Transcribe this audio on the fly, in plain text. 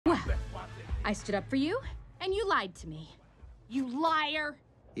I stood up for you, and you lied to me. You liar!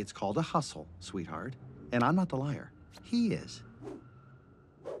 It's called a hustle, sweetheart. And I'm not the liar. He is.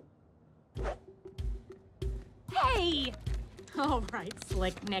 Hey! All right,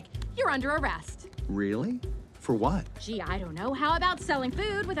 Slick Nick. You're under arrest. Really? For what? Gee, I don't know. How about selling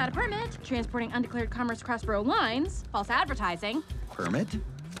food without a permit, transporting undeclared commerce across borough lines, false advertising? Permit,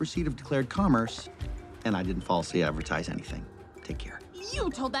 receipt of declared commerce, and I didn't falsely advertise anything. Take care. You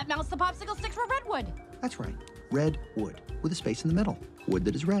told that mouse the popsicle sticks were redwood. That's right. Red wood, with a space in the middle. Wood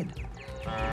that is red.